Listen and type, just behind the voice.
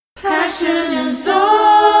Passion and soul,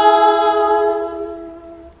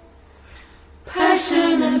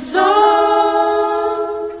 passion and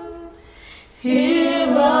soul, here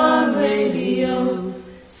on Radio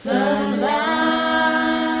Sunlight.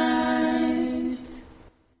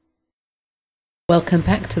 Welcome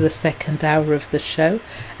back to the second hour of the show.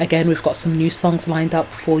 Again, we've got some new songs lined up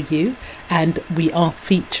for you, and we are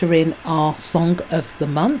featuring our Song of the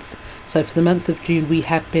Month. So for the month of June, we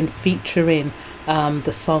have been featuring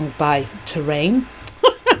the song by Terrain.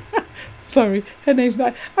 Sorry, her name's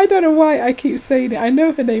not... I don't know why I keep saying it. I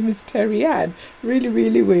know her name is Terry Ann. Really,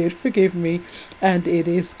 really weird. Forgive me. And it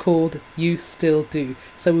is called You Still Do.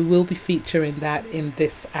 So we will be featuring that in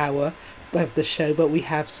this hour of the show. But we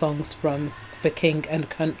have songs from For King and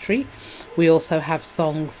Country. We also have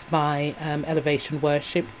songs by Elevation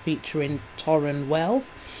Worship featuring Torrin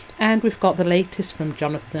Wells. And we've got the latest from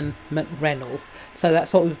Jonathan McReynolds. So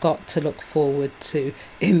that's what we've got to look forward to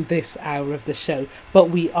in this hour of the show.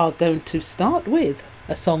 But we are going to start with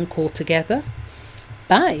a song called Together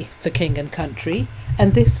by For King and Country.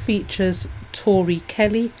 And this features Tori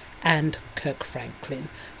Kelly and Kirk Franklin.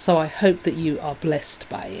 So I hope that you are blessed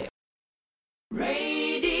by it.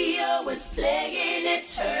 Radio is playing it,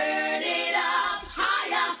 turn it up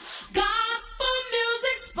higher. Gospel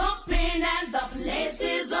music's bumping and the place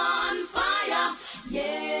is on fire.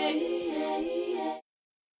 Yeah, yeah, yeah.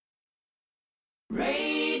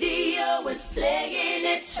 Radio is playing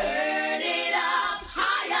it, turn it up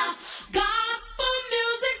higher. Gospel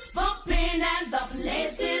music's bumping and the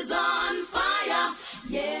place is on fire.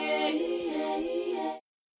 Yeah, yeah, yeah.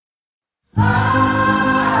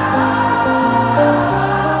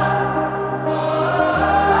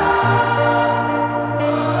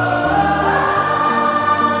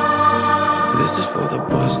 This is for the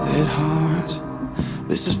busted hearts.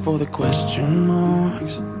 This is for the question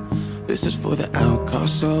marks. This is for the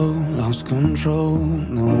outcast soul, lost control,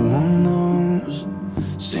 no one knows.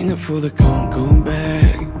 Sing it for the can't go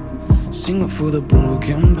back. Sing it for the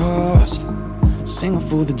broken past. Sing it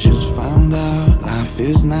for the just found out life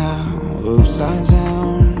is now upside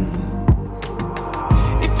down.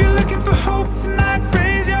 If you're looking for hope tonight,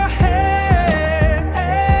 raise your hand.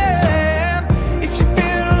 If you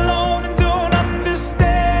feel alone and don't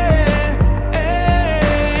understand,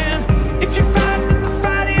 if you're fighting the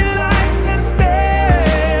fight of your life, then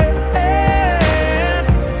stand.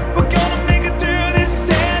 We're gonna make it through this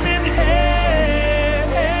hand in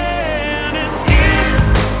hand. And if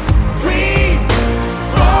we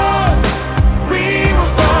fall, we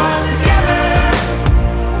will fall together.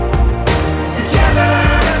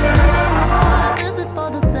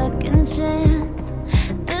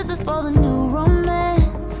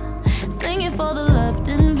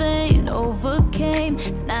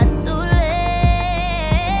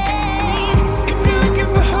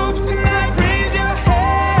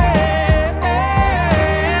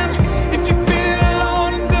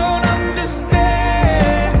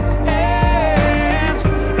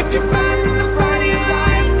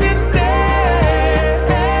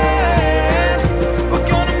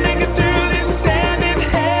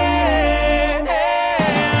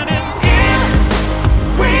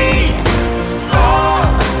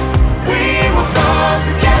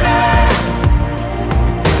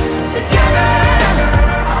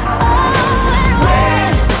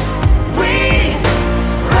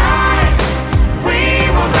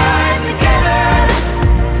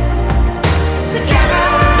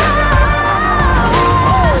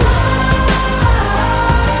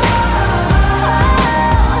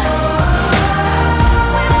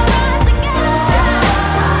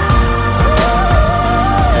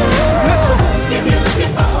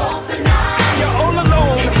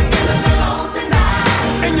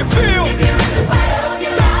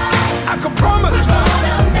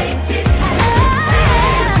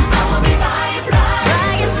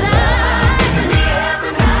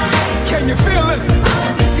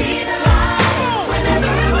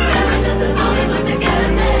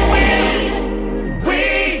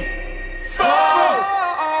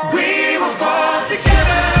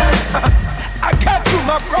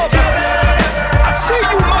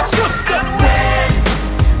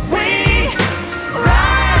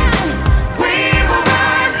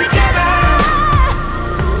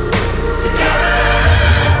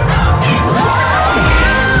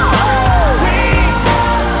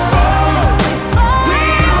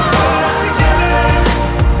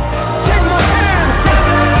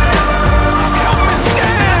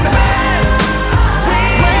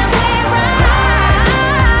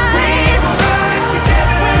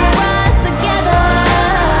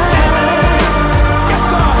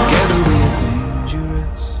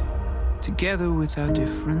 with our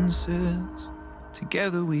differences.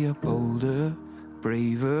 Together we are bolder,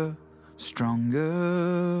 braver,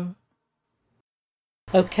 stronger.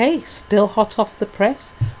 Okay, still hot off the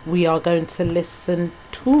press, we are going to listen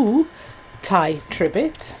to Ty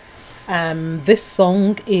Tribbett. This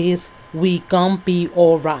song is We Gon' Be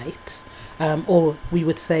Alright, or we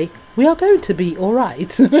would say We Are Going to Be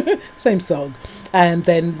Alright, same song. And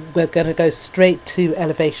then we're going to go straight to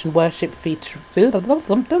Elevation Worship featuring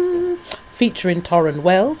Torrin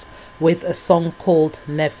Wells with a song called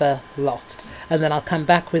Never Lost. And then I'll come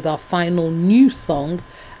back with our final new song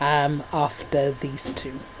after these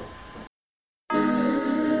two.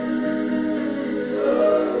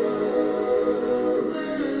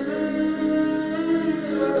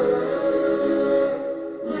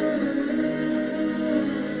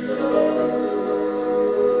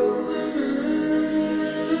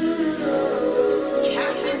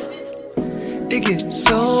 It gets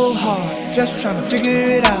so hard, just trying to figure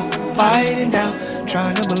it out, fighting down,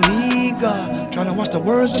 trying to believe God, trying to watch the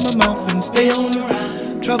words in my mouth and stay on the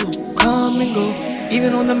ride. Trouble come and go,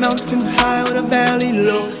 even on the mountain high or the valley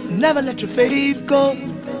low. Never let your faith go.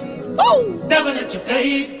 Oh, never let your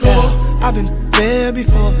faith go. Yeah, I've been there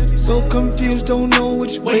before, so confused, don't know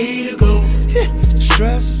which way to go.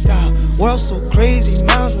 Stressed out, world so crazy,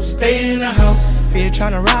 might as well stay in the house. Fear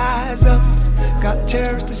trying to rise up. Got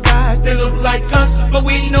terrorists disguised, they look like us, but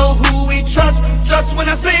we know who we trust. Trust when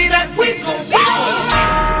I say that we gon' be alright.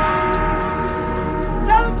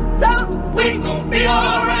 Tell 'em, we gon' be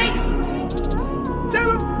alright.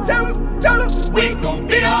 Tell 'em, we gon'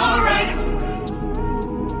 be alright.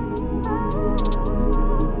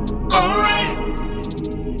 Alright.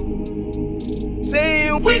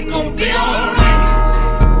 Say we gon' be alright.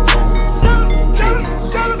 Tell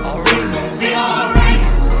 'em, we gon' be alright.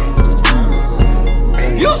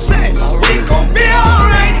 You say we gon' be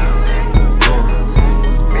alright.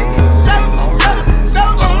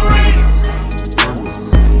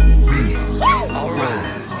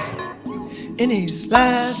 In these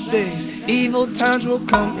last days, evil times will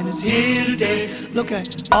come and it's here today. Look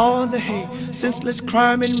at all the hate, senseless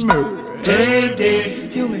crime and murder. Day,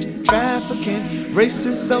 human trafficking,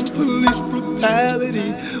 racism, police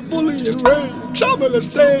brutality, bullying, rape, trauma,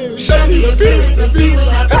 molestation, shady appearance of evil.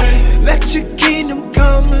 Let your kingdom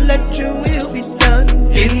come, let your will be done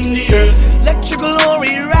in the earth. Let your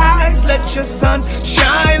glory rise, let your sun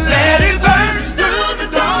shine, let it burn through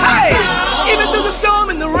the dawn. Hey, even through the storm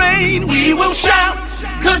and the rain, we will shout,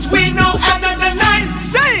 'cause we know after the night,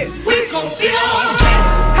 say it, we gon' be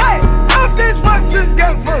alright. Hey, all things work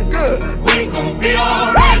together for good. We gon' be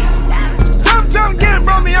alright. Time getting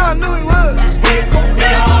brought me on, knew it was. We gon' be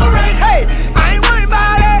alright. Hey, I ain't worried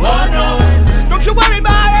about it. Oh no, don't you worry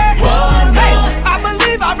about it. Oh no, hey, I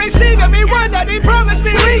believe I receive every word that He promised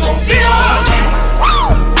me. We gon' be alright.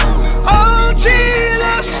 Oh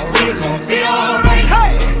Jesus, we gon' be alright.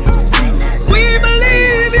 Hey, we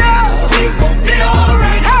believe ya. We gon' be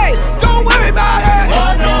alright. Hey, don't worry about it.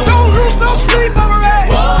 Oh no, don't lose no sleep over it.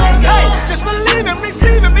 Oh no, hey, just believe and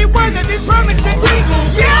receive every word that He promised you. We gon'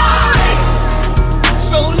 be alright.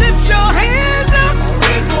 So lift your hands up.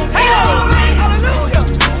 We gon' be alright. Hallelujah.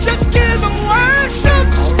 Just give Him worship.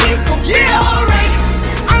 We gon' be alright.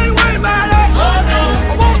 I ain't worried about it. Oh no,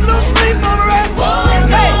 I won't lose sleep over it. Oh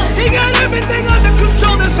no, hey, He got everything under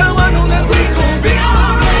control. That's how I know that we gon' be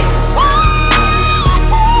alright.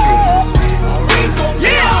 We gon'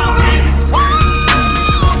 be alright.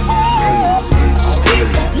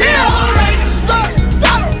 Yeah, alright. The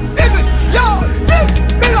battle isn't yours. This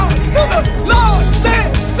belongs to the Lord.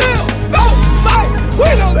 Stand still, don't fight. We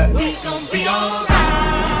know that we gon' be alright.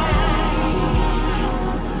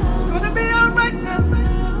 It's gonna be alright now.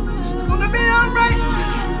 It's gonna be alright.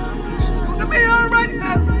 It's gonna be alright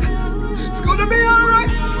now. It's gonna be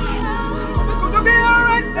alright. Gonna be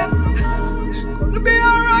alright now. Gonna be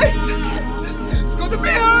alright. It's gonna be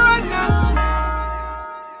alright now.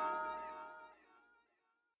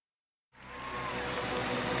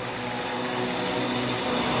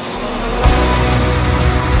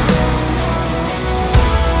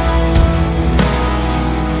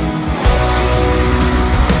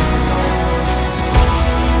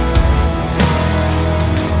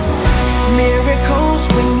 Miracles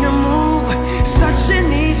when you move, such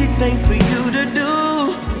an easy thing for you to do.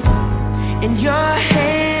 And your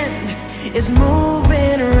hand is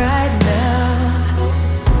moving right now.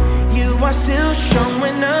 You are still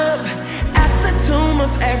showing up at the tomb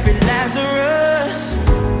of every Lazarus.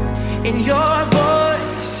 And your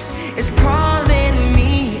voice is calling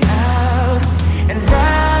me out. And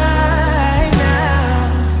right now,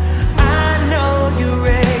 I know you're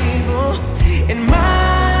able. And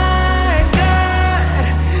my God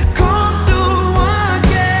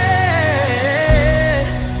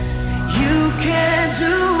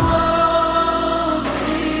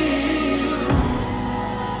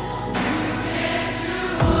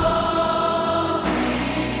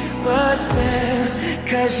but fail.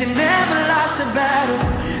 'Cause you never lost a battle.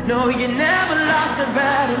 No, you never lost a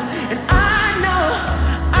battle. And I know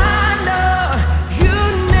you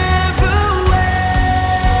never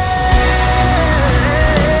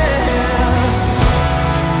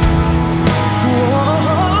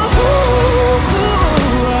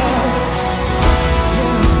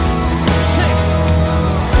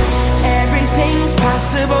Everything's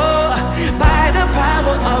possible by the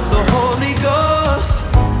power of the Holy Ghost.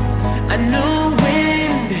 A new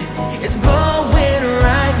wind is blowing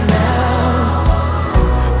right now,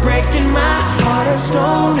 breaking my heart of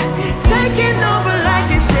stone, taking over like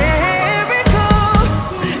it's Jericho,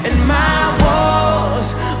 and my walls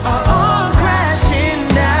are all crashing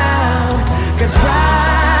down. 'Cause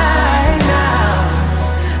right now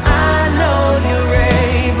I know you're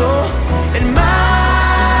able, and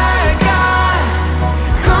my God,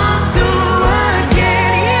 come through again.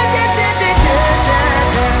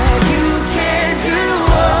 You can do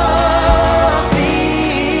all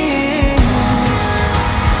things.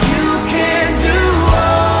 You can do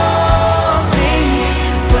all things.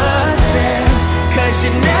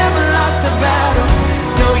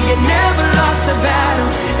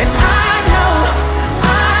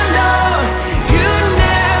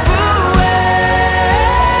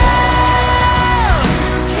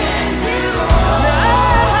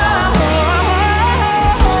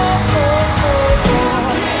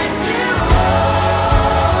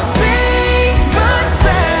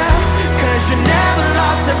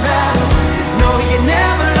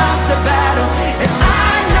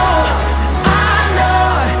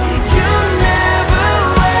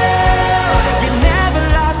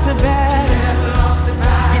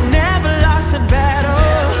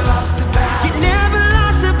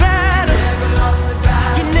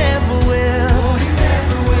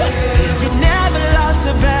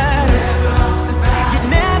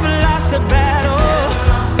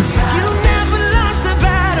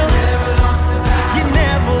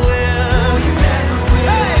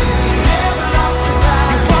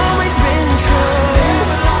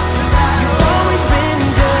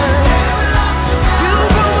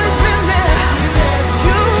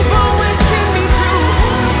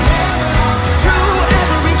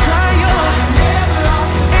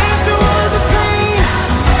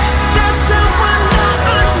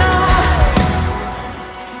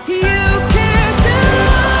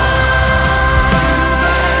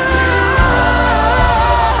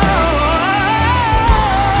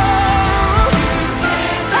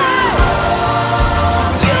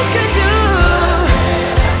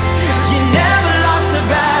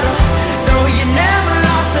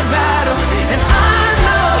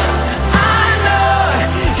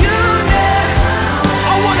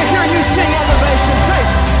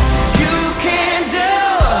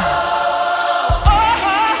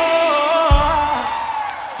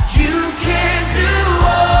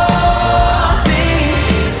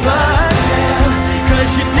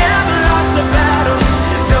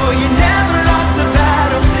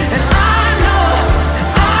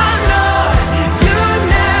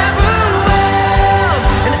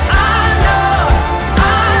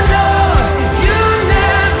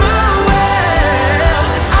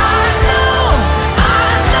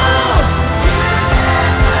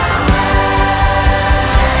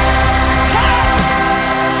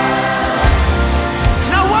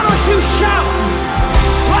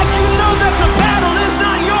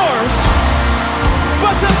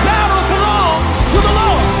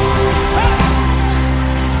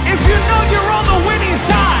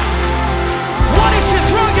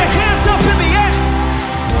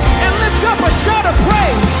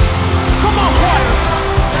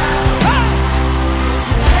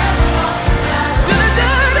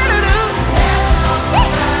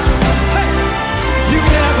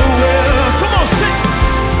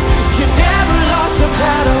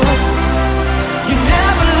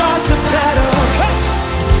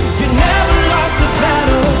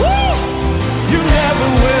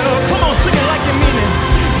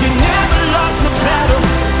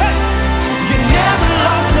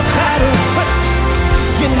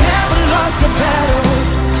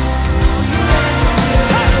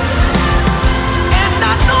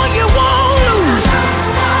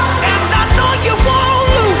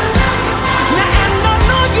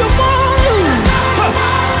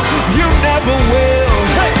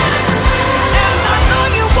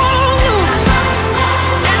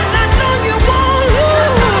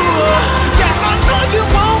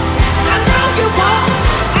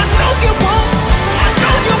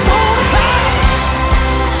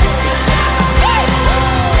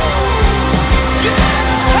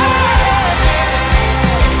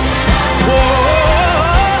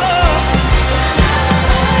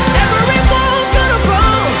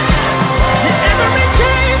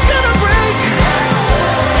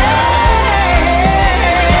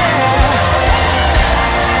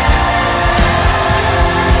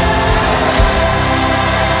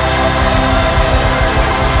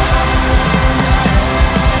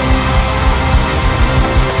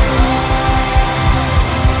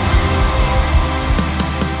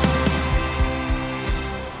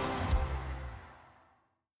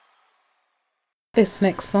 This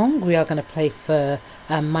next song we are going to play for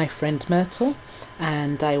my friend Myrtle,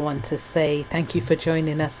 and I want to say thank you for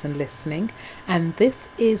joining us and listening. And this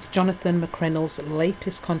is Jonathan McCrennell's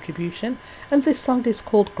latest contribution, and this song is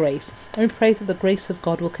called Grace. And we pray that the grace of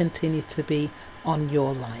God will continue to be on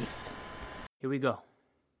your life. Here we go.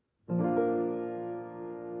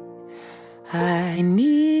 I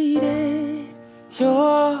needed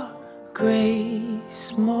your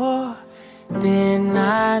grace more than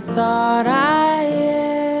I thought I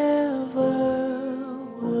ever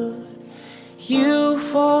would. You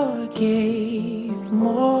forgave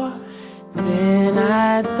more than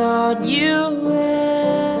I thought you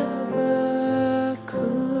ever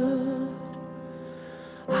could.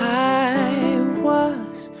 I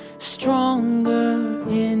was stronger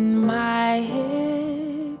in my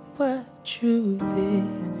head, but truth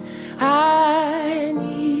is I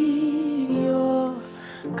need your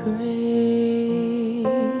grace.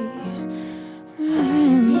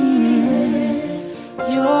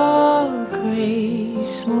 Your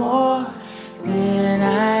grace more than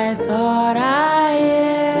I thought I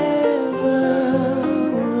ever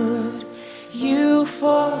would. You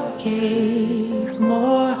forgave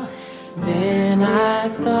more than I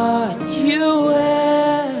thought you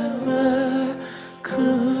ever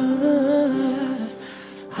could.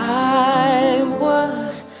 I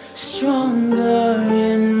was stronger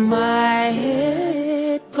in my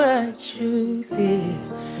head, but truth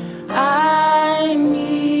is I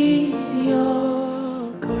need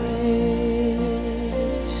your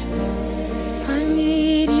grace. I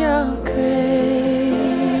need your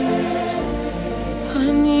grace.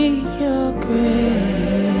 I need your grace.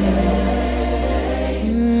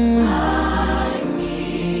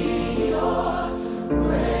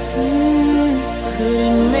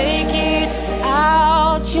 Couldn't make it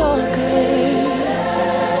without your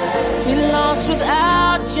grace. Be lost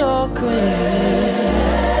without your grace.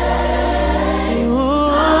 Ooh,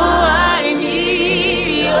 I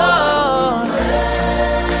need your grace.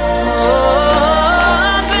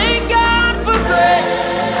 Oh, thank God for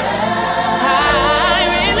grace. I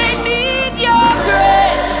really need your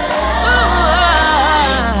grace.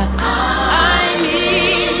 Ooh, I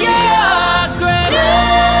need your grace.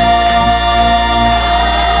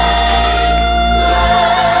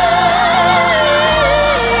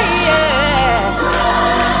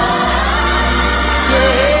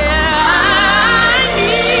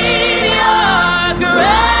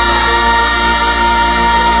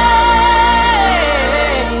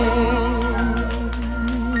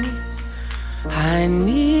 I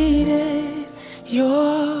needed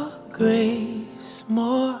your grace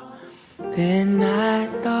more than I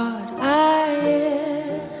thought I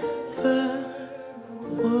ever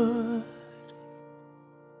would.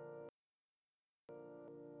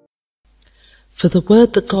 For the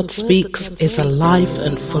word that God speaks is alive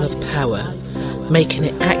and full of power, making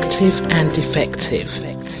it active and effective.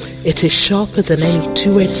 It is sharper than any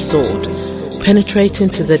two-edged sword, penetrating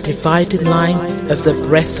to the dividing line of the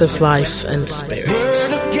breath of life and spirit.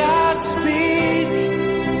 Word of God speak,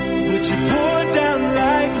 would you pour down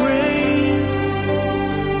like rain,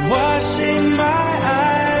 washing my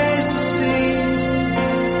eyes to see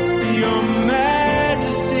your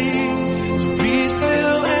majesty, to be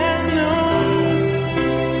still and know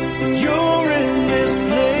that you're in this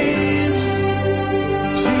place.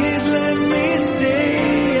 Please let me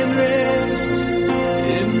stay and rest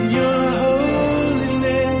in your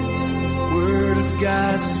holiness. Word of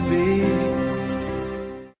God speak.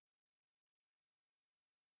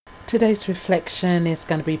 Today's reflection is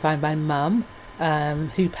going to be by my mum,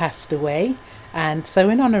 who passed away, and so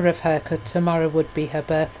in honour of her, 'cause tomorrow would be her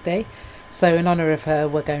birthday, so in honour of her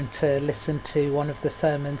we're going to listen to one of the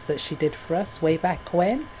sermons that she did for us way back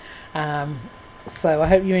when. So I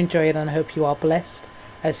hope you enjoy it, and I hope you are blessed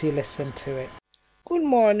as you listen to it. Good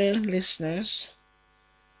morning, listeners.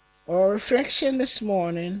 Our reflection this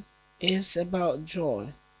morning is about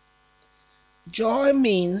joy. Joy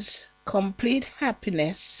means complete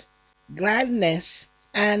happiness, gladness,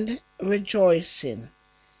 and rejoicing.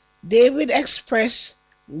 David expressed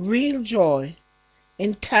real joy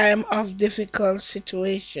in time of difficult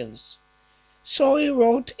situations. So he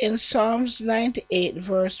wrote in Psalms 98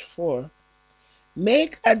 verse 4,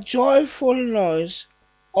 "Make a joyful noise,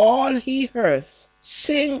 all ye earth.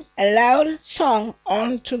 Sing a loud song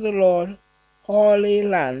unto the Lord, all ye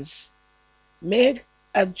lands. Make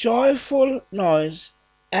a joyful noise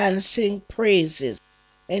and sing praises."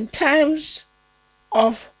 In times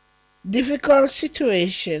of difficult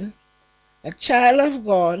situation, a child of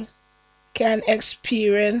God can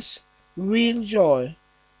experience real joy.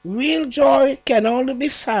 Real joy can only be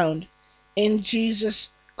found in Jesus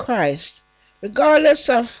Christ, Regardless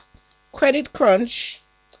of credit crunch,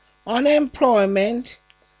 unemployment,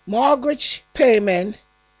 mortgage payment,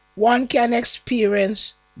 one can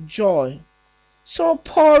experience joy. So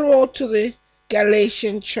Paul wrote to the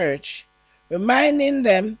Galatian church, reminding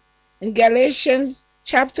them in Galatians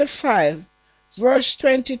chapter 5, verse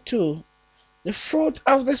 22, the fruit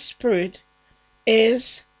of the Spirit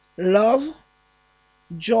is love,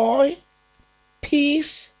 joy,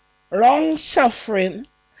 peace, long-suffering,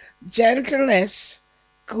 gentleness,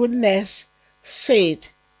 goodness,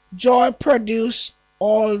 faith. Joy produces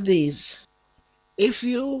all these. If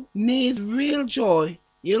you need real joy,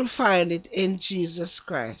 you'll find it in Jesus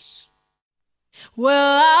Christ.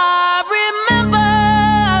 Well, I remember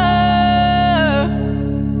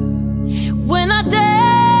when I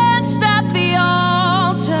danced at the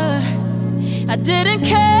altar. I didn't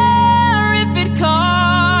care if it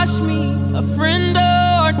cost me a friend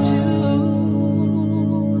or two.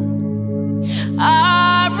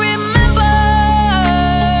 I remember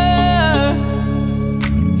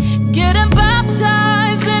getting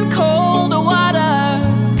baptized in cold water,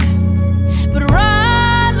 but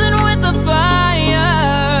rising with the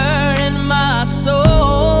fire in my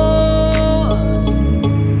soul.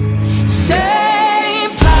 Same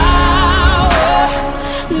power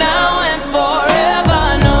now and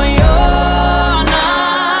forever. No, you're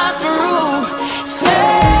not through.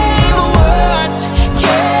 Same words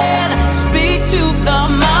can speak to the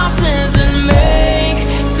mountains and make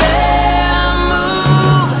them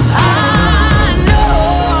move. I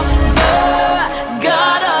know the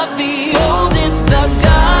God of the old is the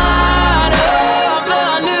God of the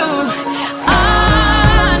new.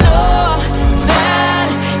 I know that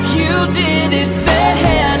you did it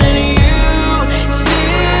then, and you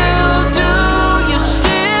still do. You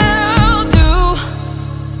still do.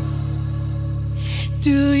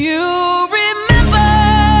 Do you remember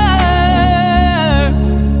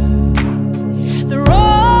the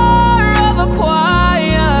roar of a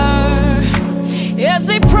choir as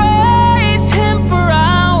they praised him for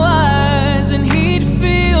hours, and he'd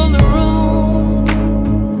fill the room?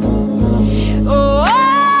 Oh,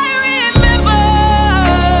 I remember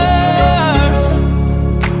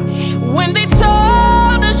when they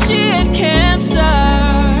told us she had cancer,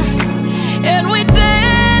 and we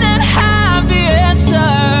didn't have the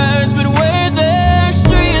answers, but we're there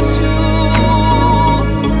straight to.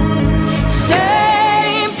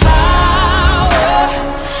 Same power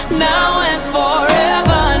now and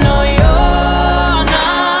forever. No, you're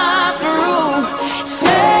not through.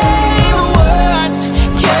 Same words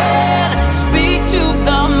can speak to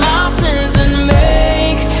the mountains and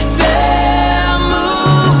make them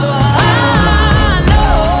move. I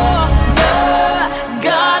know the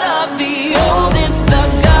God of the old is the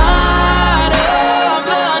God of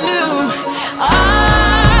the new. I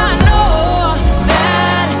know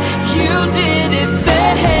that you did it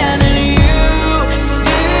then, and you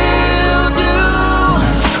still do.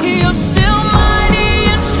 You're still mighty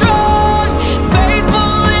and strong,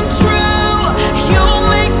 faithful and true. You'll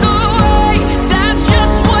make a way, that's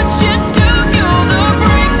just what you do. You're the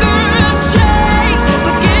breaker of chains,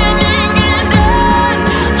 beginning and end.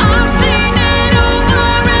 I've seen it over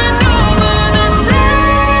and over. The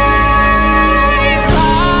same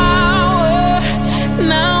power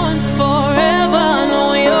now and forever. No,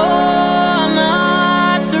 you're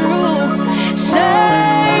not through.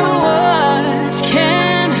 Same words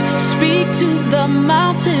can speak to the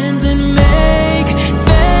mountains and make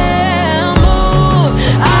them move.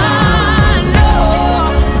 I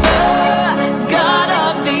know the God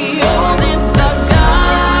of the old is the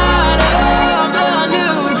God of the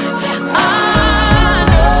new. I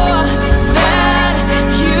know that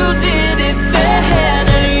you did it then,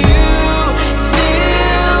 and you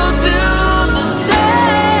still do. The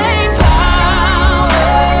same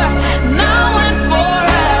power now and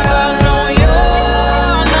forever. No,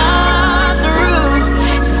 you're not through.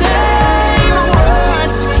 Same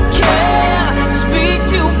words can speak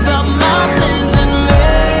to the mountains and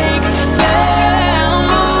make them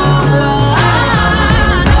move. I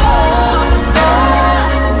know the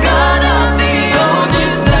God of the old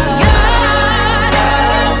is the God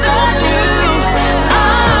of the new. I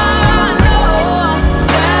know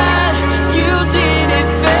that you did it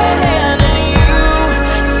then, and you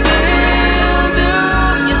still do.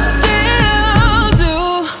 You still do.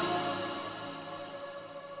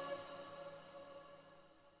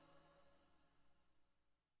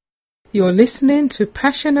 You're listening to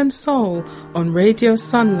Passion and Soul on Radio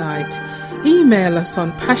Sunlight. Email us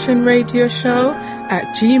on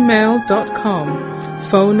passionradioshow@gmail.com.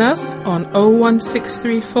 Phone us on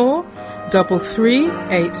 01634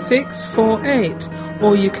 338648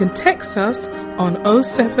 or you can text us on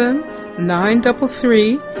 07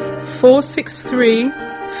 933 463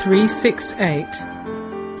 368.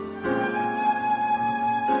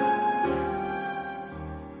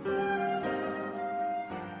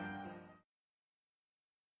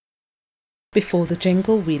 Before the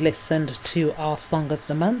jingle, we listened to our Song of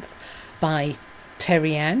the Month by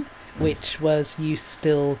Terry Ann, which was You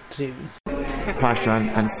Still Do. Passion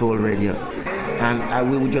and Soul Radio.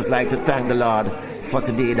 And we would just like to thank the Lord for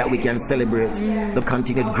today that we can celebrate the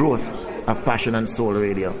continued growth of Passion and Soul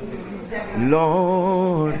Radio.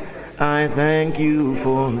 Lord, I thank you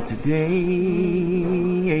for today.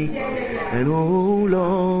 And oh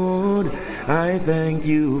Lord, I thank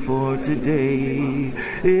you for today.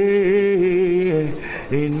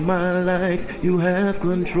 In my life you have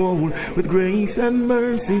control. With grace and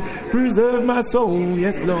mercy preserve my soul.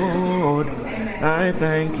 Yes, Lord, I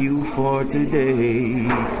thank you for today.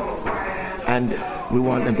 And we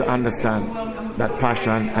want them to understand that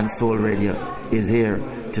Passion and Soul Radio is here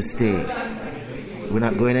to stay. We're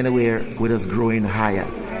not going anywhere. We're just growing higher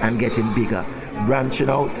and getting bigger, branching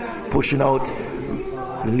out, pushing out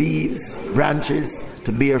leaves, branches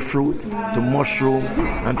to bear fruit, to mushroom,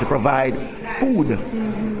 and to provide food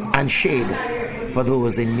and shade for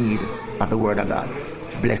those in need of the Word of God.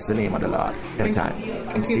 Bless the name of the Lord every time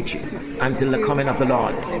and stitch it until the coming of the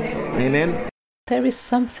Lord. Amen. There is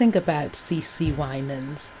something about CeCe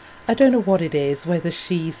Winans. I don't know what it is, whether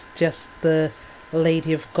she's just the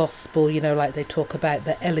lady of gospel, you know, like they talk about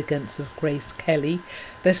the elegance of Grace Kelly.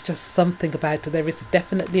 There's just something about her. There is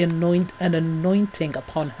definitely an anointing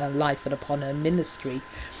upon her life and upon her ministry.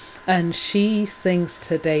 And she sings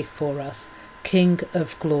today for us, King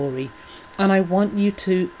of Glory. And I want you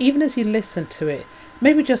to, even as you listen to it,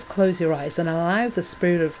 maybe just close your eyes and allow the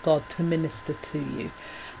Spirit of God to minister to you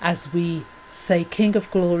as we say, King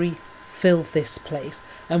of Glory, fill this place.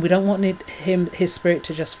 And we don't want his Spirit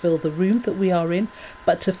to just fill the room that we are in,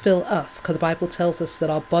 but to fill us, because the Bible tells us that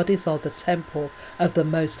our bodies are the temple of the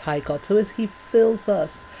Most High God. So as he fills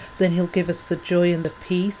us, then he'll give us the joy and the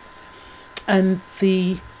peace and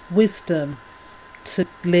the wisdom to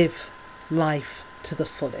live life to the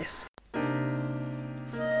fullest.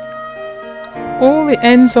 All the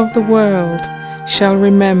ends of the world shall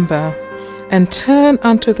remember and turn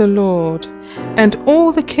unto the Lord, and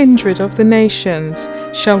all the kindred of the nations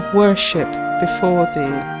shall worship before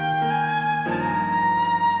thee.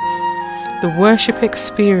 The worship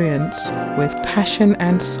experience with Passion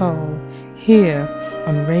and Soul here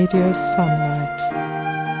on Radio Sunlight.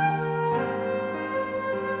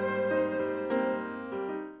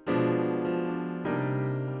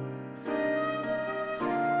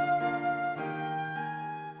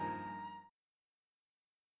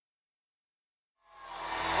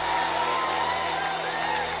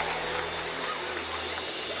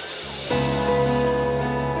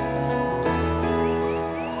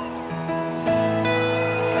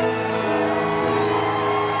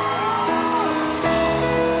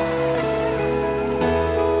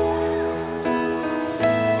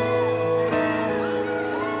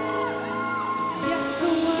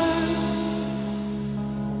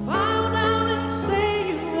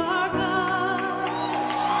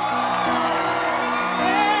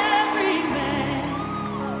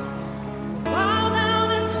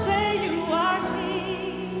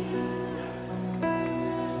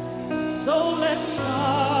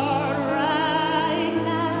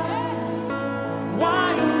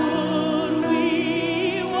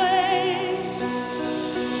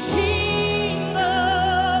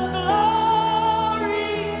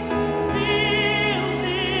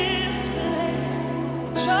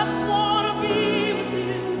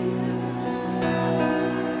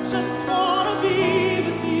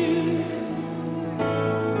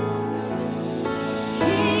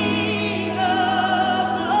 King of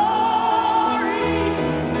glory.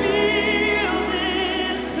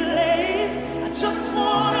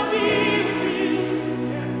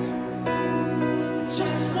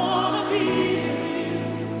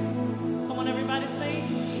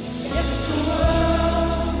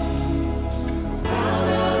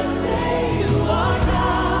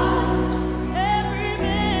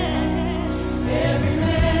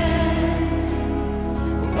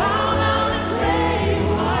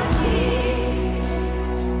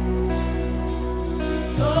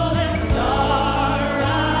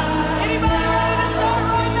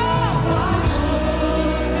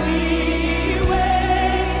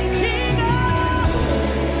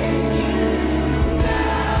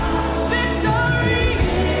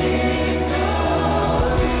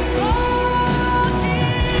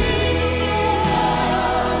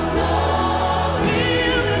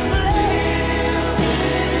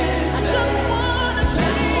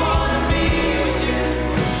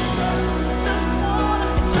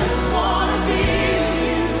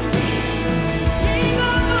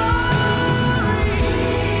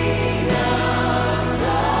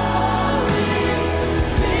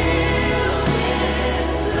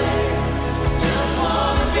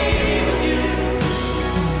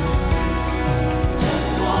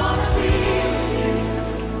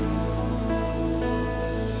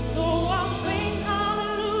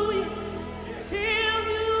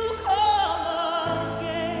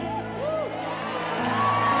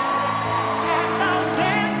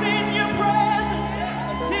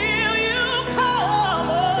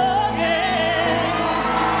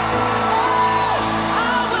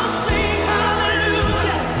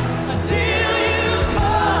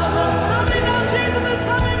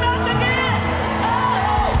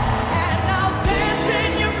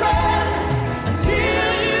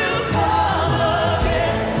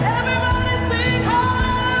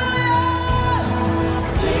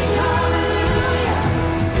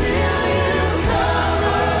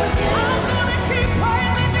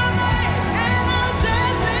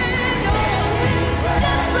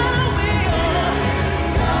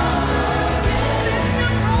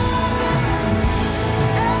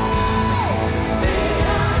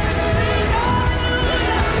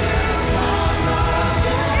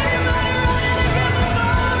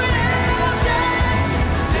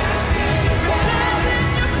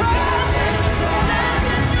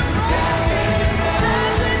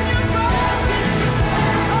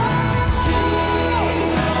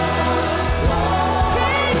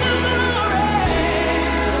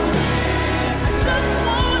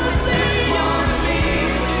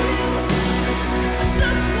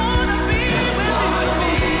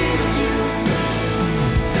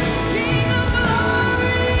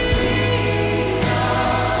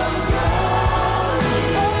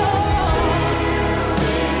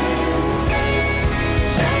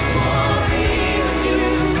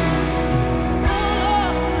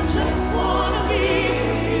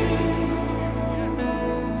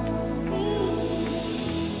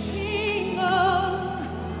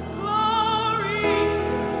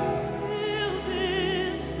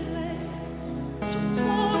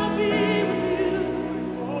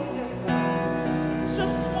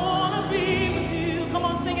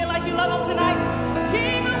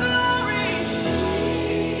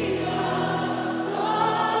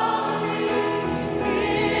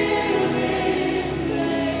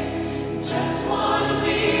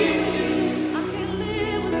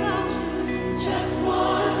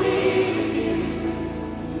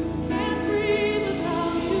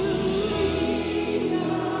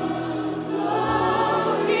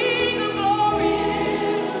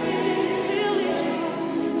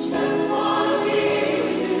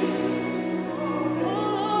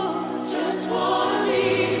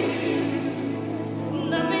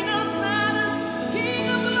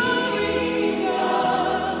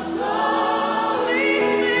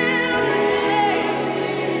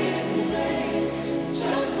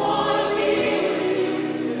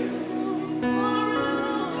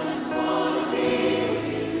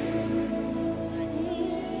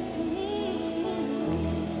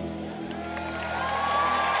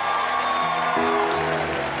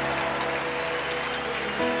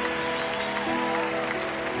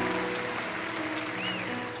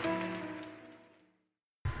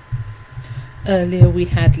 Earlier we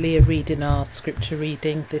had Leah reading our scripture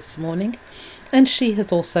reading this morning, and she has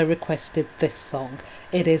also requested this song.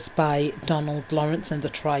 It is by Donald Lawrence and the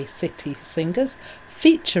Tri-City Singers,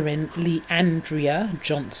 featuring Leandria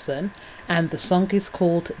Johnson, and the song is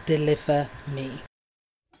called Deliver Me.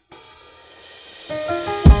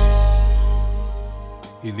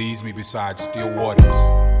 He leads me beside still waters.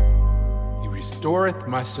 He restoreth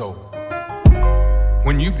my soul.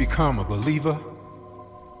 When you become a believer,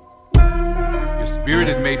 your spirit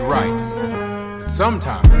is made right, but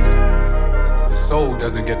sometimes the soul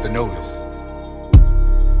doesn't get the notice.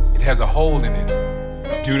 It has a hole in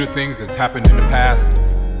it due to things that's happened in the past,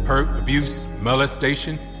 hurt, abuse,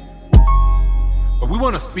 molestation. But we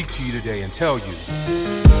want to speak to you today and tell you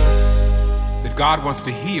that God wants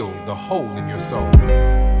to heal the hole in your soul.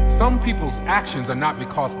 Some people's actions are not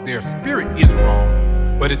because their spirit is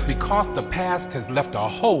wrong, but it's because the past has left a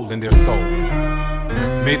hole in their soul.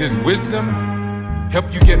 May this wisdom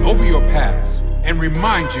help you get over your past and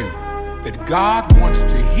remind you that God wants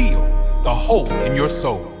to heal the hole in your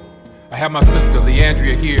soul. I have my sister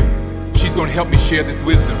Leandria here. She's going to help me share this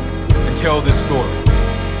wisdom and tell this story.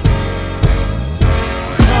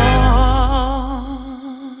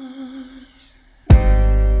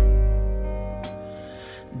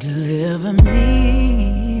 Deliver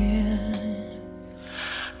me,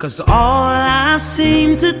 'cause all I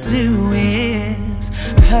seem to do is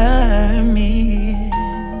hurt me,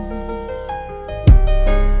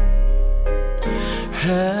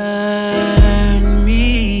 hurt me.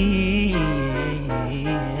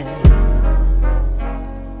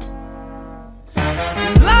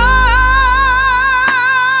 Lord,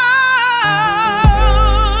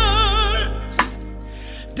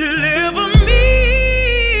 deliver me,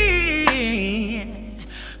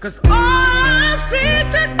 'cause all I seem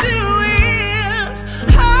to do is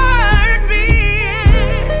hurt me.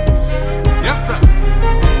 Yes, sir.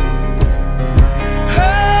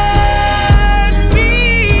 Hurt me.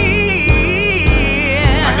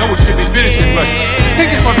 I know we should be finishing, but sing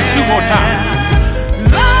it for me 2 more times.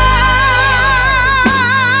 Lord,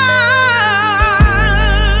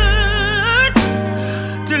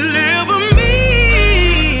 deliver me,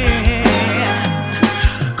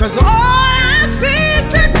 'cause all I seem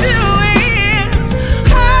to do is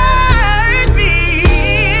hurt me.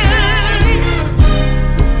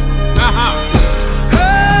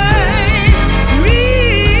 Hurt me.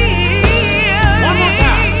 One more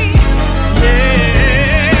time. Yeah.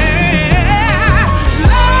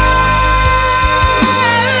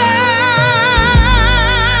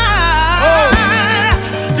 Lord,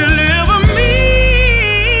 deliver me,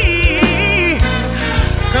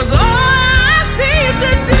 'cause all I seem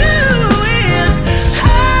to do is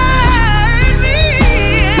hurt me.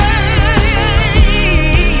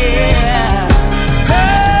 Yeah.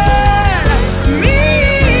 Hurt me.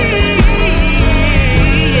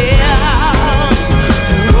 Yeah.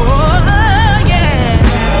 Oh, yeah.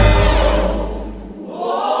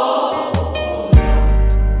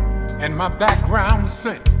 And my background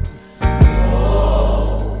sing.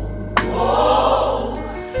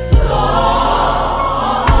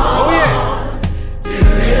 Oh yeah.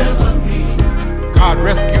 Deliver me. God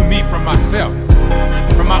rescue me from myself,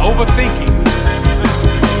 from my overthinking.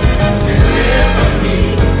 Deliver me.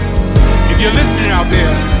 If you're listening out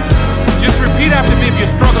there, just repeat after me if you're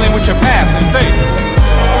struggling with your past and say,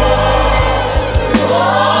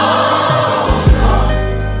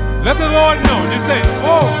 let the Lord know. Just say,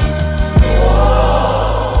 oh.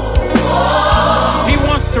 He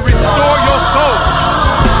wants to restore your soul.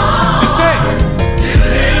 Just say,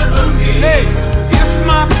 deliver me. Hey, if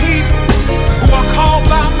my people who are called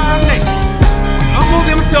by my name humble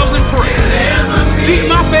themselves and pray, seek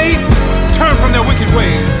my face, turn from their wicked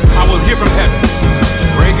ways, I will hear from heaven.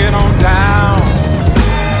 Break it on down.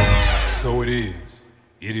 So it is.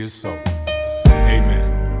 It is so. Amen.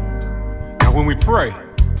 Now when we pray,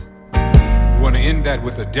 we want to end that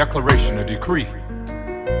with a declaration, a decree.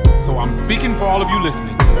 So I'm speaking for all of you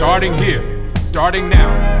listening, starting here, starting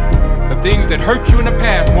now. The things that hurt you in the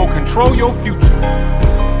past won't control your future.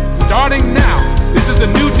 Starting now, this is a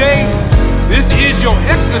new day. This is your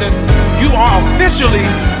exodus. You are officially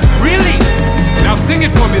released. Now sing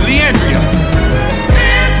it for me, Leandria.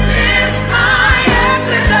 This is my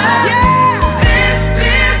exodus. Yeah. This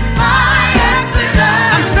is my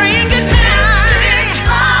exodus. I'm saying goodbye. This is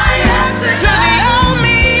my exodus. To the old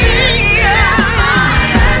me. This is my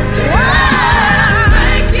exodus. Wow.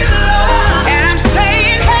 Thank you, Lord. And I'm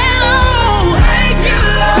saying hello. Thank you,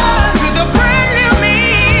 Lord. To the brand new me.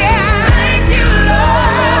 Thank you,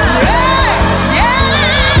 Lord. Yeah. Yeah.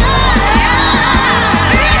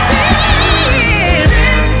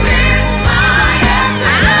 This is my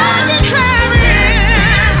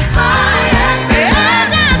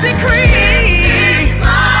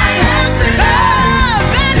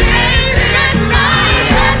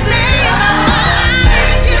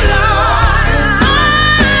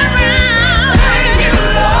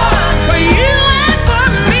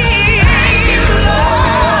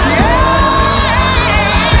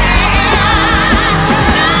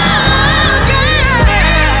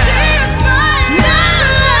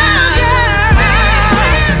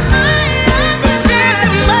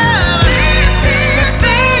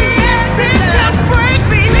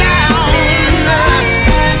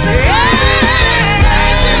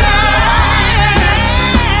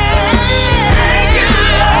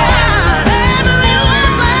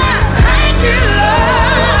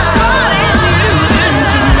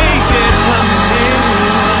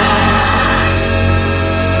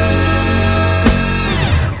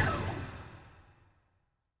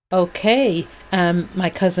Okay,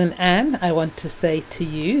 my cousin Anne, I want to say to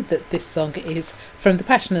you that this song is from the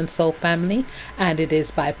Passion and Soul family, and it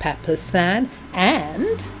is by Papa San,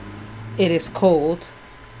 and it is called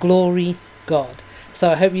Glory God.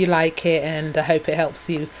 So I hope you like it, and I hope it helps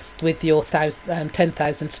you with your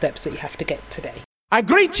 10,000 steps that you have to get today. I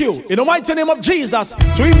greet you in the mighty name of Jesus.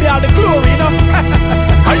 To him be all the glory, you know.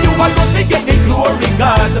 Are you alone to get the glory,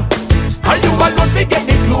 God? Are you alone to get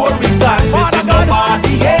the glory, God? Listen,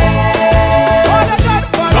 nobody else.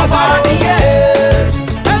 Nobody else.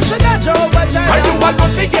 Are you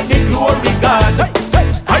alone to get the glory, God?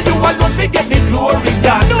 Are you alone to get the glory,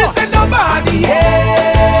 God? Listen, nobody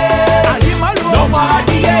else.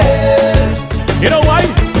 Nobody else. You know why?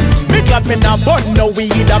 God, me not burn no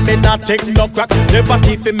weed and me not take no crack. Never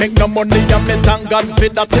thief and make no money and me thank God for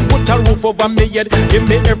that. He put a roof over me head, give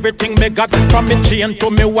me everything me got. From me chain to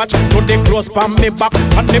me watch, to the clothes on me back.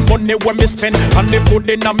 And the money when me spend, and the food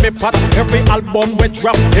in a me pot. Every album we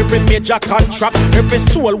drop, every major contract. Every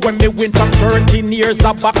soul when me win from 13 years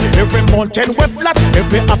back. Every mountain we flat,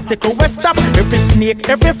 every obstacle we stop. Every snake,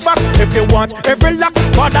 every fox, every want, every lock.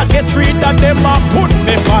 God I get rid of them and put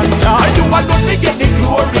me on top. Are you alone to get the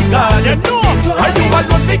glory, God? You know, are you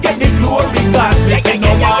alone to get the glory, God? Listen,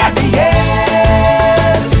 nobody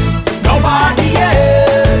else. Nobody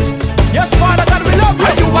else. Yes, Father God, we love you.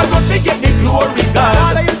 Are you alone to get the glory, God?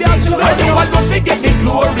 Father, you are you alone to get the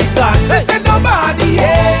glory, God? Listen, nobody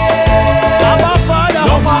else.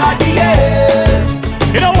 Nobody else.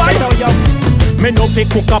 You know why? Me no fi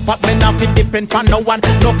cook up, me no fi depend on no one.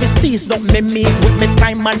 No fi season up me meat with me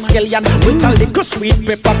thyme and scallion. With a little sweet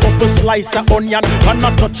pepper, couple slice of onion, and a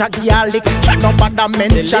touch of garlic. Check no bother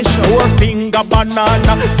mention. 4-finger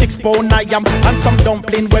banana, 6 pound I am, and some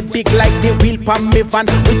dumpling we big like the wheel pan me van.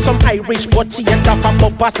 With some Irish potato from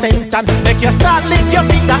upper Senton. Make you start lick your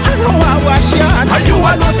finger and know I wash your hand. Are you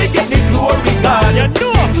alone to get the glory, God? You know.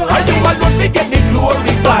 Are you alone to get the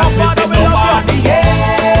glory, God? Listen, nobody else.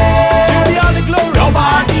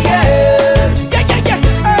 Nobody else. Yeah, yeah, yeah.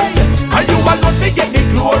 Hey. Are you alone to get the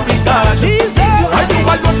glory, God? Jesus. Are you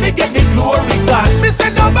alone to get the glory, God? Me say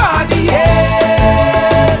nobody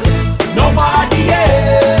else. Nobody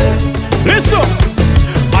else. Listen.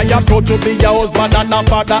 I am proud to be a husband and a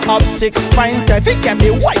father of 6 fine time. He can be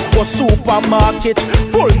white go supermarket.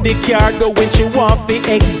 Pull the car door when she want to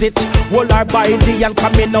exit. Hold her by the and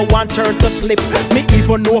come in, no want her to slip. Me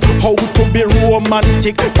even know how to be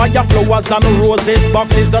romantic. Buy flowers and roses,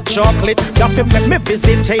 boxes of chocolate. That fi make me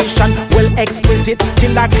visitation well exquisite.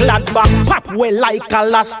 Till a glad back pop well like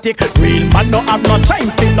elastic. Real man no have no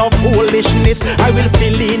time for no foolishness. I will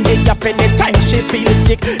fill in the gap anytime she feels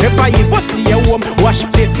sick. If I even stay home, wash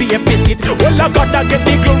plate, be a visit. Well I gotta get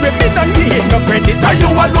the glory, me no need no credit. Are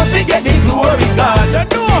you alone to get the glory,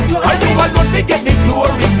 God? Are you alone to get the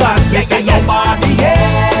glory, God? Listen, nobody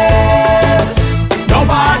else.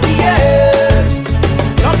 Nobody else.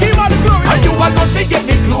 Now give all the glory. Are you alone to get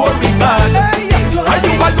the glory, God? Are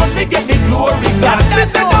you alone to get the glory, God?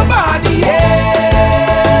 Listen, nobody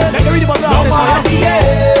else. Nobody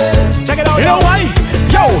else. Check it out. You know why?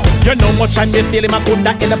 Yo, you know much time me feel him a good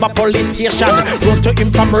that in a police station. Run to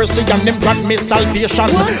him for mercy and him grant me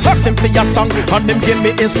salvation. Ask him for your song and him give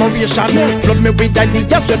me inspiration. Flood me with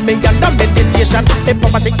ideas when me and the meditation. If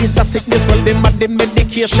poverty is a sickness, well them at the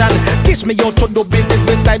medication. Teach me how to do business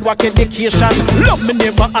beside work education. Love me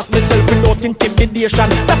never ask myself without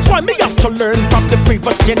intimidation. That's why me have to learn from the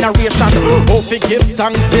previous generation. How to give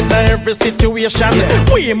thanks in every situation.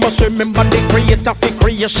 We must remember the creator for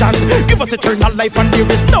creation. Give us eternal life and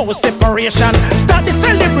there is no separation. Start the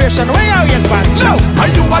celebration. Where are you, man? Are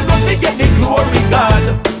you alone to get the glory, God?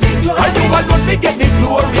 Are you alone to get the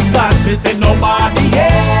glory, God? Me say nobody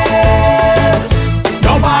else.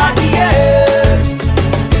 Nobody else.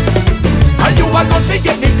 Are you alone to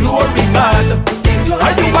get the glory, God?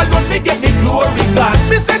 Are you alone to get the glory, God?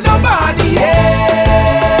 Me say nobody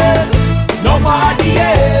else. Nobody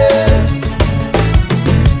else.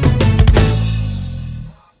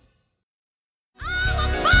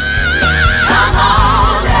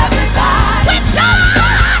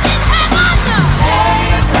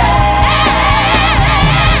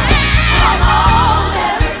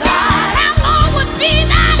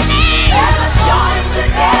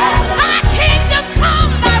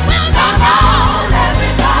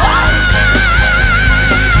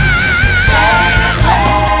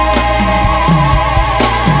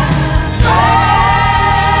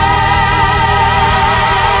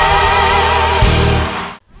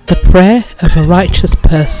 The prayer of a righteous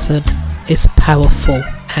person is powerful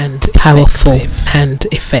and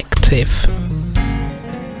effective.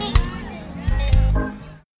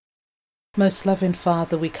 Most loving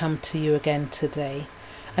Father, we come to you again today,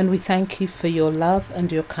 and we thank you for your love and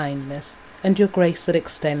your kindness and your grace that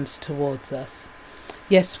extends towards us.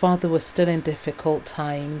 Yes, Father, we're still in difficult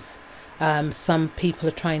times. Some people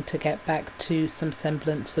are trying to get back to some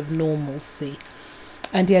semblance of normalcy,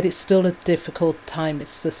 and yet it's still a difficult time.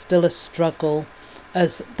 It's still a struggle,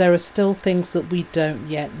 as there are still things that we don't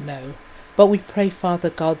yet know. But we pray, Father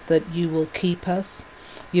God, that you will keep us.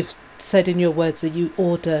 You've said in your words that you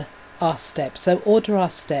order our steps. So order our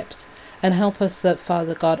steps and help us that,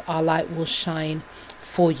 Father God, our light will shine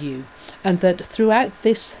for you, and that throughout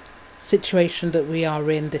this situation that we are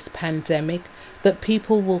in, this pandemic, that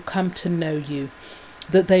people will come to know you,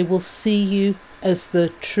 that they will see you as the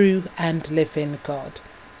true and living God.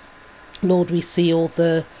 Lord, we see all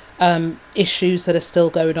the issues that are still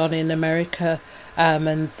going on in America,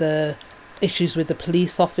 and the issues with the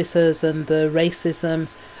police officers and the racism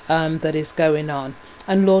that is going on.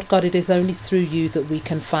 And Lord God, it is only through you that we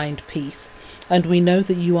can find peace. And we know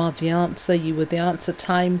that you are the answer. You were the answer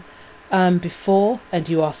time before, and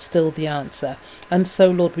you are still the answer. And so,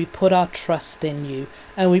 Lord, we put our trust in you,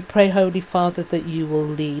 and we pray, Holy Father, that you will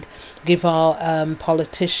lead. Give our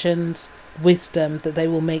politicians wisdom, that they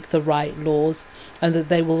will make the right laws and that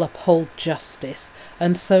they will uphold justice.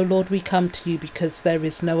 And so, Lord, we come to you because there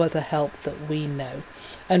is no other help that we know.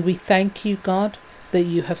 And we thank you, God, that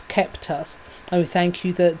you have kept us. And we thank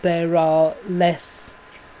you that there are less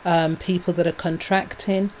people that are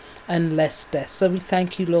contracting and less deaths. So we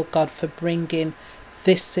thank you, Lord God, for bringing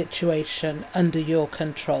this situation under your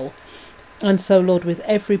control. And so, Lord, with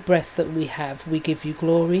every breath that we have, we give you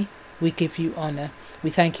glory, we give you honour.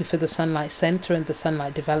 We thank you for the Sunlight Centre and the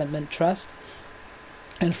Sunlight Development Trust,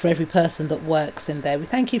 and for every person that works in there. We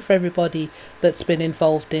thank you for everybody that's been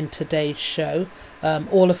involved in today's show.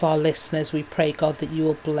 All of our listeners, we pray, God, that you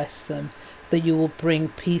will bless them, that you will bring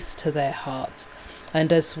peace to their hearts.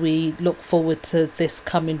 And as we look forward to this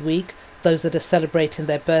coming week, those that are celebrating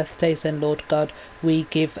their birthdays, and Lord God, we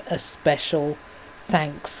give a special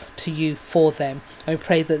thanks to you for them. I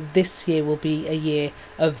pray that this year will be a year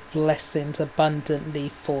of blessings abundantly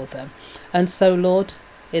for them. And so, Lord,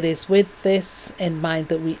 it is with this in mind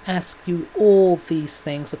that we ask you all these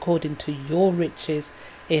things according to your riches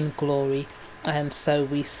in glory. And so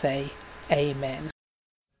we say, Amen.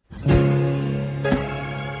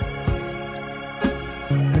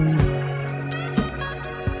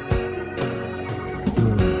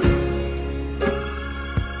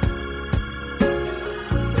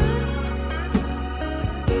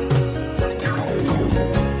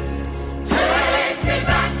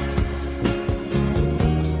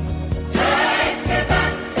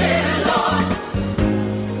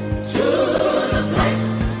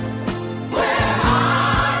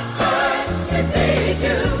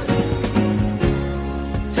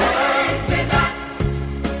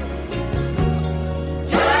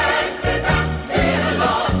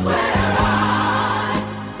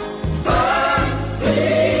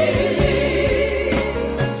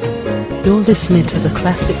 You're listening to the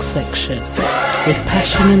Classic Section with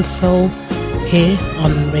Passion and Soul here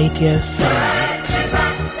on Radio Sunlight.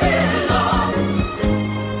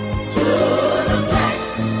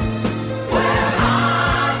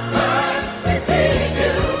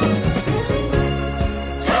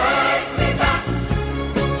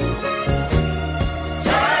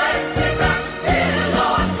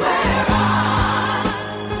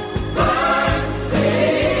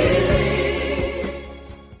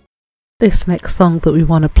 This next song that we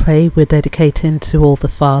want to play, we're dedicating to all the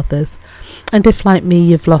fathers. And if, like me,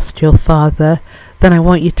 you've lost your father, then I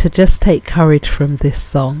want you to just take courage from this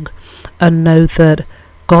song and know that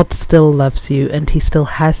God still loves you, and he still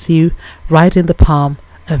has you right in the palm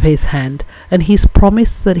of his hand. And he's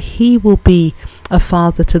promised that he will be a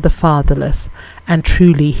father to the fatherless, and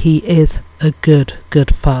truly he is a good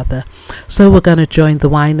father. So we're going to join the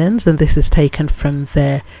Winans, and this is taken from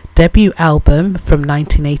their debut album from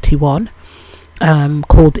 1981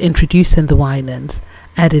 called Introducing the Winans,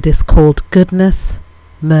 and it is called Goodness,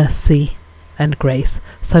 Mercy and Grace.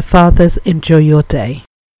 So fathers, enjoy your day.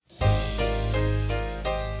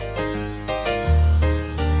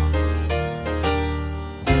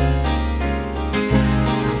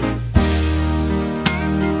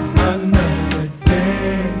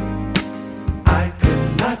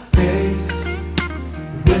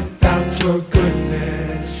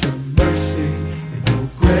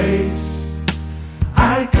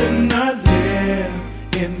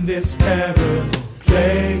 This terrible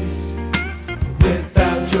place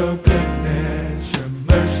without your goodness, your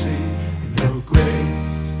mercy, and your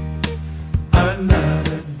grace.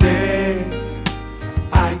 Another day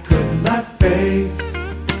I could not face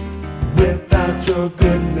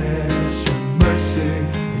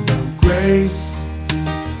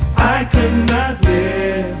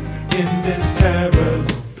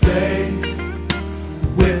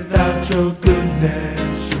your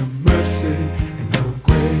goodness, your mercy, and your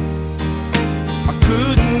grace. I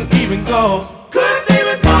couldn't even go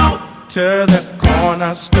to the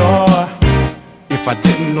corner store if I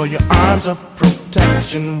didn't know your arms of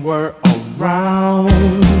protection were around.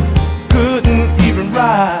 Couldn't even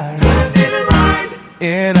ride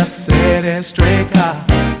in a city straight car,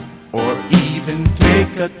 or even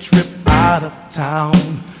take a trip out of town.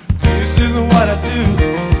 This is what I do.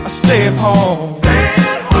 I stay at home,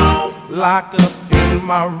 locked up in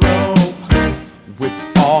my room, with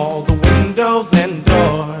all the windows and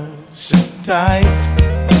doors shut tight.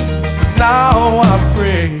 But now I'm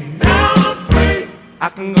free. I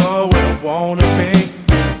can go where I wanna be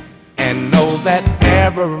and know that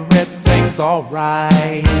everything's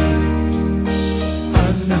alright.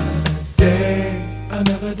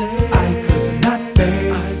 Another day I could not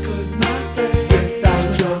face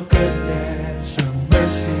without your goodness, your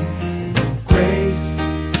mercy, and your grace.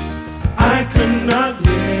 I could not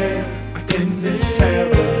live in this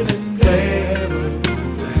terrible place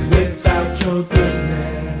without your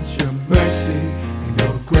goodness, your mercy, and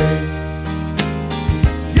your grace.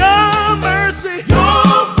 Your mercy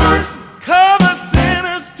covers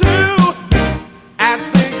sinners too, as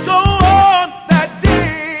they go on that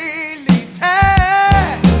daily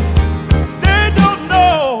task. They don't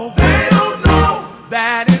know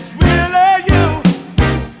that it's really you,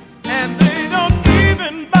 and they don't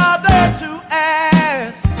even bother to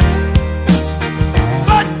ask.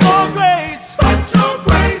 But your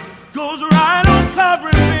grace goes right on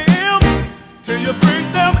covering them till you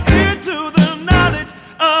bring them into the knowledge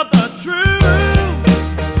of the truth.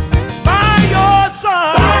 By your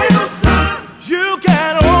son, you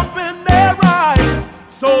can open their eyes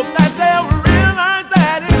so that they'll realize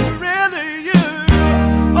that it's really you.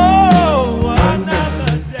 Oh,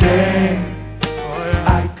 another day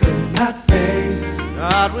I could not face,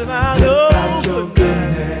 not without your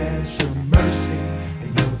goodness, your mercy,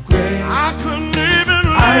 and your grace. I couldn't even live.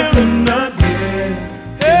 I could not live in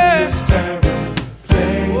this terrible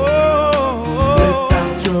place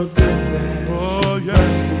without your goodness, your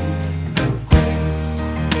mercy, and your grace.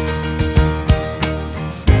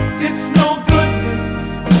 It's no goodness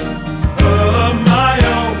of my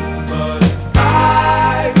own, but it's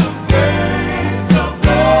by the grace of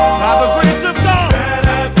God. By the grace of God that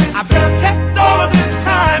I've been kept all this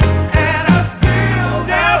time, and I still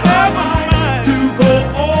have my mind to go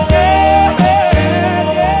on.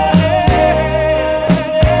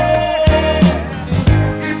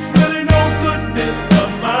 It's really no goodness of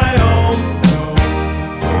my own, no,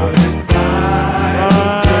 but it's by the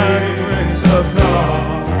grace of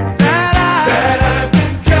God that I've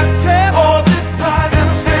been kept all this time, and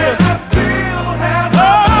I still have my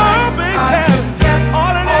mind. I've been kept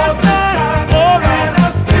all of this time, and I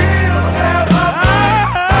still have my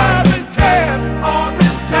mind. I've been kept all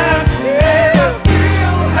this time, and I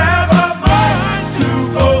still have my mind to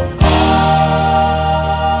go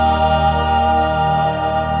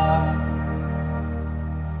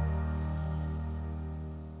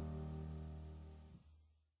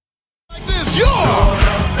Like this, you're all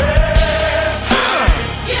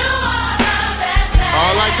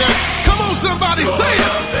like that. Come on, somebody say it.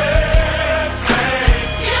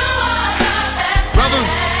 Brothers,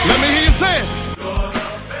 let me hear you say it.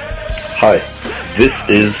 Hi, this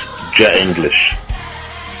is Jet English.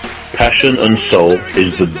 Passion and soul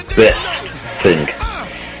is the best thing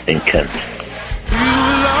in Kent. You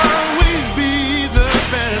will always be the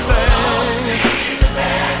best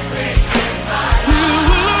thing. You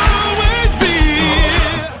will always be.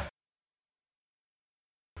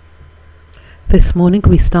 This morning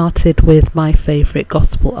we started with my favourite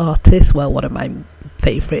gospel artist, well, one of my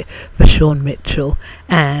favourite, Vashawn Mitchell,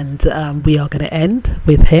 and we are going to end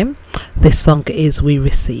with him. This song is We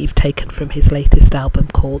Receive, taken from his latest album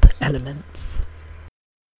called Elements.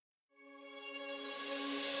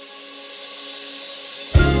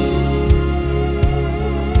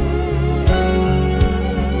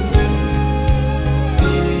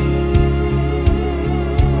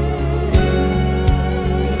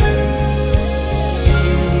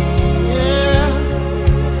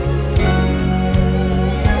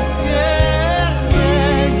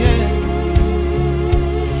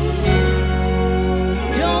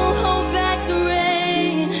 Don't hold back the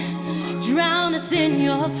rain, drown us in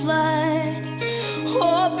your flood.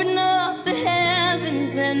 Open up the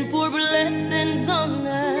heavens and pour blessings on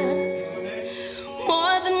us.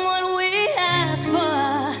 More than what we ask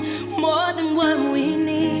for, more than what we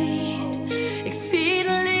need.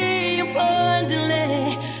 Exceedingly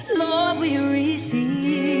abundantly, Lord, we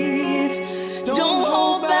receive. Don't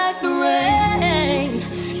hold back the rain,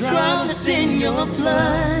 drown us in your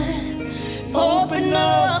flood. Open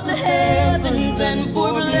up the heavens and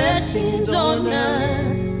pour blessings on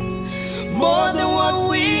us. More than what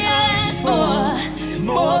we ask for,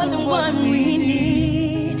 more than what we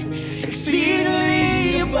need.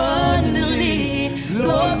 Exceedingly above